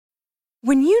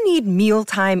When you need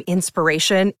mealtime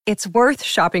inspiration, it's worth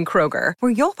shopping Kroger,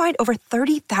 where you'll find over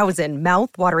 30,000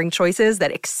 mouth-watering choices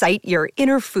that excite your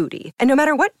inner foodie. And no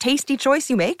matter what tasty choice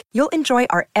you make, you'll enjoy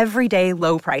our everyday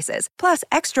low prices, plus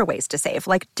extra ways to save,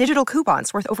 like digital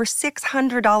coupons worth over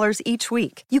 $600 each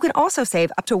week. You can also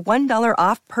save up to $1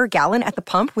 off per gallon at the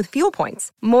pump with fuel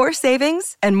points. More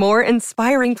savings and more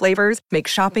inspiring flavors make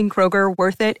shopping Kroger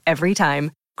worth it every time.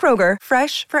 Kroger,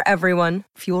 fresh for everyone.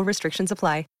 Fuel restrictions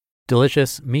apply.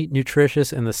 Delicious, meat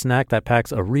nutritious, and the snack that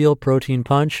packs a real protein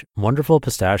punch, Wonderful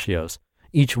Pistachios.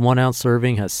 Each 1 ounce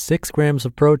serving has 6 grams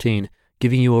of protein,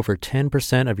 giving you over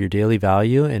 10% of your daily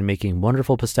value and making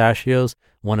Wonderful Pistachios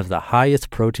one of the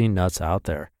highest protein nuts out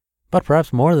there. But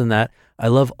perhaps more than that, I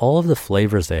love all of the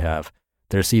flavors they have.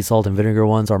 Their sea salt and vinegar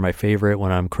ones are my favorite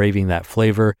when I'm craving that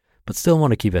flavor, but still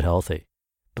want to keep it healthy.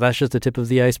 But that's just the tip of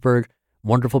the iceberg.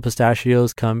 Wonderful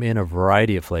Pistachios come in a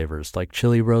variety of flavors like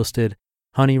chili roasted,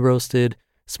 honey roasted,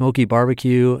 smoky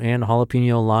barbecue, and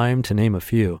jalapeno lime, to name a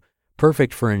few.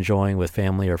 Perfect for enjoying with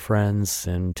family or friends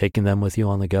and taking them with you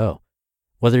on the go.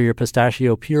 Whether you're a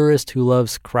pistachio purist who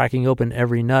loves cracking open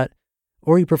every nut,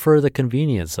 or you prefer the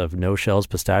convenience of no-shells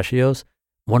pistachios,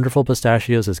 Wonderful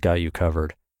Pistachios has got you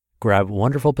covered. Grab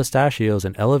Wonderful Pistachios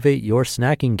and elevate your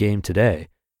snacking game today.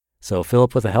 So fill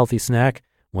up with a healthy snack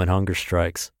when hunger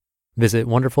strikes. Visit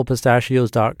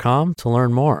wonderfulpistachios.com to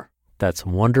learn more. That's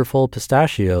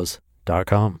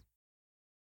wonderfulpistachios.com.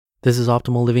 This is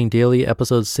Optimal Living Daily,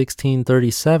 episode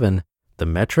 1637, The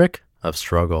Metric of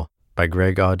Struggle, by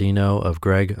Greg Audino of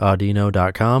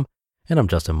gregaudino.com. And I'm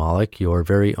Justin Malik, your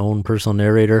very own personal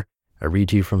narrator. I read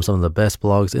to you from some of the best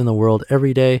blogs in the world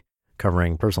every day,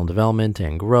 covering personal development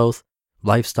and growth,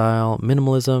 lifestyle,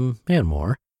 minimalism, and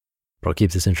more. But I'll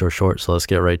keep this intro short, so let's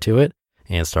get right to it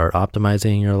and start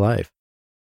optimizing your life.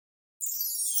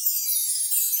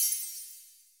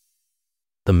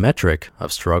 The Metric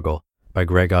of Struggle, by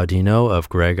Greg Audino of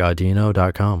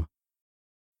gregaudino.com.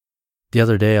 The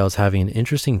other day, I was having an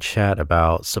interesting chat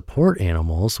about support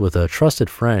animals with a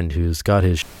trusted friend who's got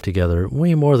his shit together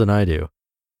way more than I do.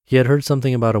 He had heard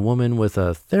something about a woman with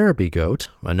a therapy goat,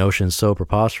 a notion so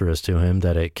preposterous to him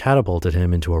that it catapulted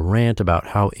him into a rant about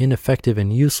how ineffective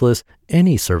and useless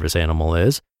any service animal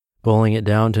is, boiling it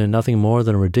down to nothing more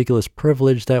than a ridiculous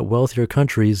privilege that wealthier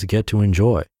countries get to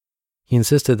enjoy. He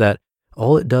insisted that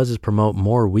all it does is promote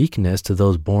more weakness to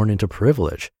those born into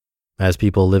privilege, as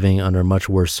people living under much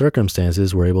worse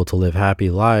circumstances were able to live happy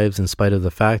lives in spite of the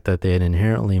fact that they had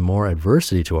inherently more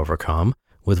adversity to overcome,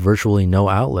 with virtually no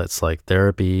outlets like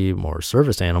therapy or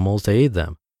service animals to aid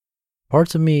them.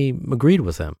 Parts of me agreed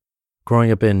with him.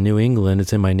 Growing up in New England,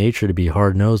 it's in my nature to be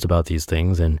hard-nosed about these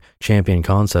things and champion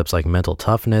concepts like mental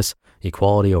toughness,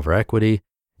 equality over equity,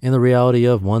 and the reality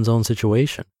of one's own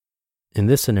situation. In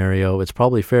this scenario, it's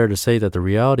probably fair to say that the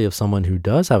reality of someone who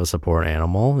does have a support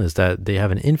animal is that they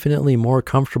have an infinitely more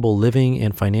comfortable living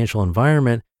and financial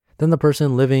environment than the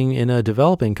person living in a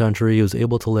developing country who's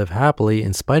able to live happily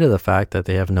in spite of the fact that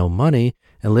they have no money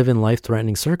and live in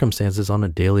life-threatening circumstances on a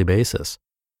daily basis.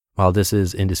 While this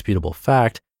is indisputable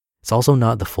fact, it's also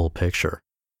not the full picture.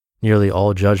 Nearly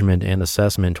all judgment and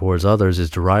assessment towards others is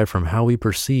derived from how we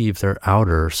perceive their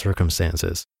outer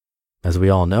circumstances. As we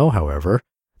all know, however,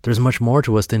 there's much more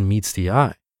to us than meets the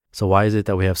eye. So why is it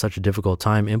that we have such a difficult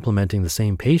time implementing the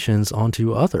same patience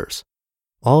onto others?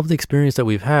 All of the experience that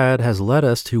we've had has led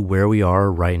us to where we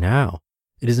are right now.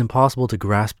 It is impossible to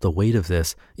grasp the weight of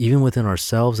this, even within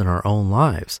ourselves and our own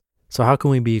lives. So how can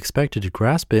we be expected to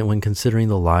grasp it when considering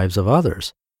the lives of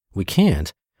others? We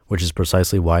can't, which is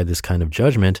precisely why this kind of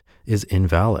judgment is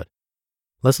invalid.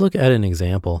 Let's look at an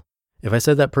example. If I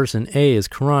said that person A is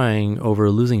crying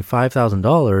over losing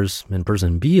 $5,000 and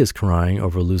person B is crying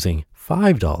over losing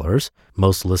 $5,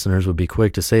 most listeners would be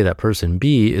quick to say that person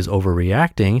B is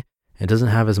overreacting and doesn't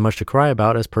have as much to cry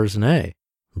about as person A.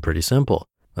 Pretty simple.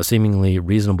 A seemingly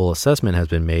reasonable assessment has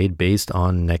been made based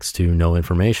on next to no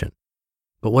information.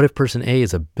 But what if person A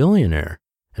is a billionaire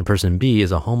and person B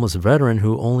is a homeless veteran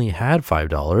who only had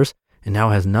 $5 and now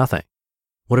has nothing?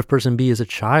 What if person B is a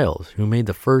child who made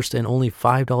the first and only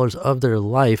 $5 of their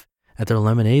life at their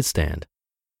lemonade stand?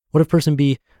 What if person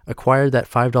B acquired that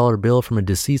 $5 bill from a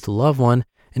deceased loved one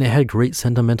and it had great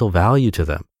sentimental value to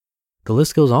them? The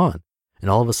list goes on, and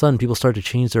all of a sudden people start to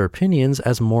change their opinions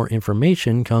as more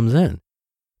information comes in.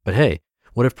 But hey,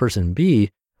 what if person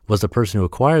B was the person who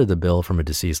acquired the bill from a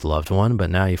deceased loved one, but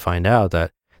now you find out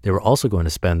that they were also going to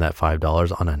spend that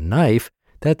 $5 on a knife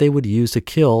that they would use to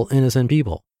kill innocent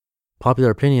people?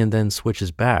 Popular opinion then switches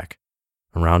back.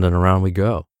 Around and around we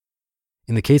go.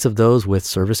 In the case of those with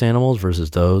service animals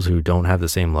versus those who don't have the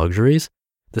same luxuries,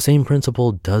 the same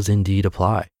principle does indeed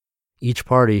apply. each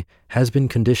party has been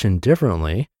conditioned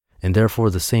differently, and therefore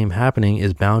the same happening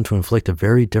is bound to inflict a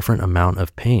very different amount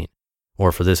of pain.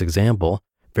 Or for this example,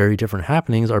 very different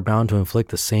happenings are bound to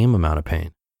inflict the same amount of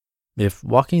pain. If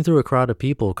walking through a crowd of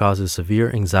people causes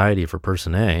severe anxiety for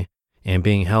person A, and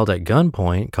being held at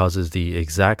gunpoint causes the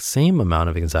exact same amount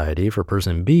of anxiety for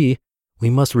person B, we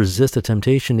must resist the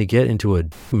temptation to get into a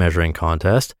measuring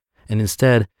contest and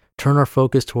instead turn our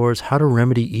focus towards how to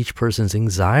remedy each person's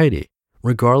anxiety,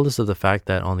 regardless of the fact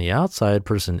that on the outside,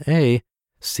 person A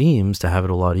seems to have it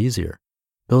a lot easier.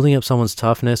 Building up someone's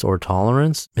toughness or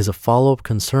tolerance is a follow-up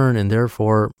concern and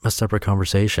therefore a separate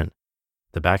conversation.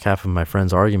 The back half of my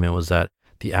friend's argument was that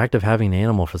the act of having an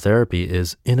animal for therapy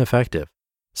is ineffective,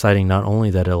 citing not only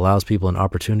that it allows people an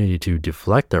opportunity to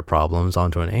deflect their problems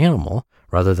onto an animal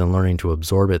rather than learning to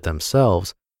absorb it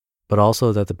themselves, but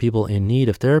also that the people in need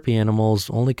of therapy animals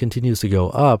only continues to go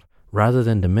up rather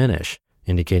than diminish,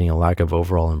 indicating a lack of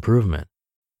overall improvement.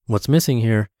 What's missing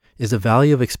here is the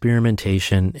value of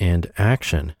experimentation and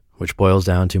action, which boils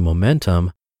down to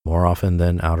momentum more often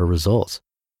than outer results.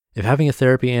 If having a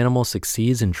therapy animal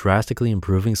succeeds in drastically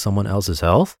improving someone else's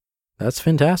health, that's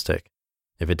fantastic.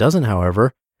 If it doesn't,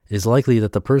 however, it is likely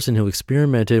that the person who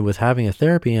experimented with having a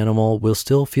therapy animal will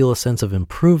still feel a sense of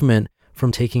improvement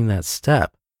from taking that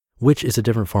step, which is a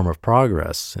different form of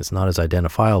progress. It's not as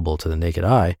identifiable to the naked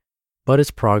eye, but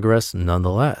it's progress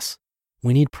nonetheless.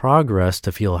 We need progress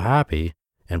to feel happy,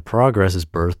 and progress is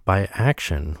birthed by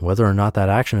action, whether or not that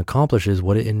action accomplishes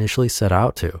what it initially set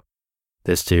out to.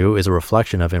 This too is a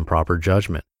reflection of improper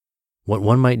judgment. What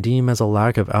one might deem as a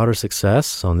lack of outer success,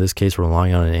 so in this case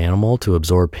relying on an animal to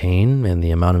absorb pain and the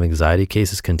amount of anxiety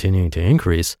cases continuing to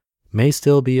increase, may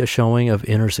still be a showing of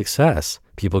inner success,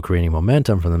 people creating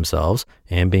momentum for themselves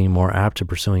and being more apt to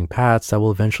pursuing paths that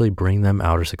will eventually bring them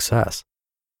outer success.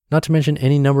 Not to mention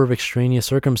any number of extraneous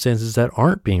circumstances that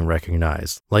aren't being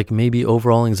recognized, like maybe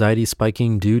overall anxiety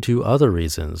spiking due to other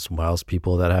reasons, whilst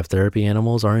people that have therapy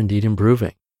animals are indeed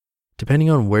improving.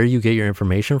 Depending on where you get your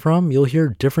information from, you'll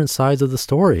hear different sides of the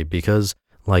story because,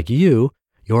 like you,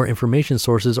 your information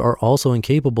sources are also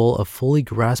incapable of fully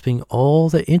grasping all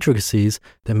the intricacies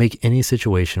that make any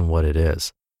situation what it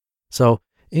is. So,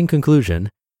 in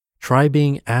conclusion, try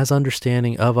being as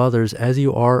understanding of others as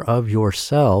you are of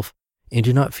yourself, and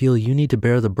do not feel you need to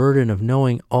bear the burden of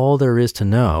knowing all there is to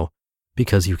know,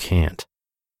 because you can't.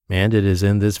 And it is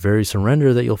in this very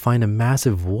surrender that you'll find a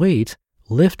massive weight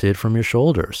lifted from your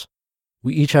shoulders.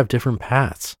 We each have different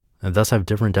paths, and thus have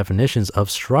different definitions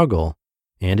of struggle,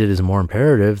 and it is more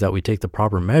imperative that we take the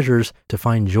proper measures to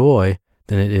find joy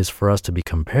than it is for us to be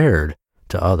compared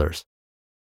to others.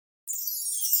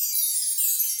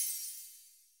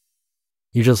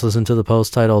 You just listened to the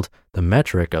post titled The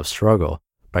Metric of Struggle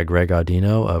by Greg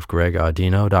Audino of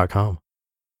gregaudino.com.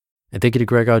 And thank you to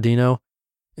Greg Audino.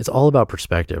 It's all about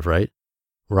perspective, right?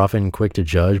 We're often quick to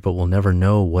judge, but we'll never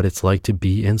know what it's like to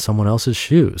be in someone else's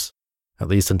shoes, at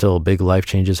least until big life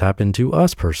changes happen to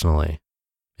us personally.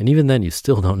 And even then, you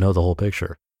still don't know the whole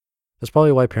picture. That's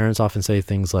probably why parents often say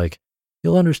things like,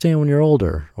 "You'll understand when you're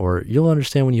older," or "You'll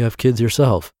understand when you have kids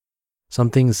yourself." Some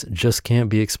things just can't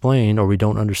be explained, or we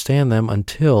don't understand them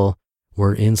until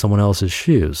we're in someone else's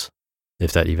shoes,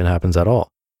 if that even happens at all.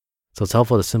 So it's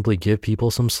helpful to simply give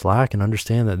people some slack and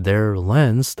understand that their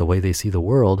lens, the way they see the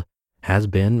world, has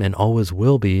been and always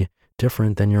will be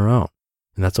different than your own.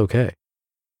 And that's okay.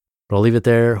 But I'll leave it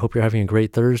there. Hope you're having a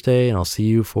great Thursday, and I'll see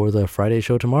you for the Friday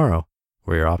show tomorrow,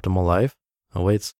 where your optimal life awaits.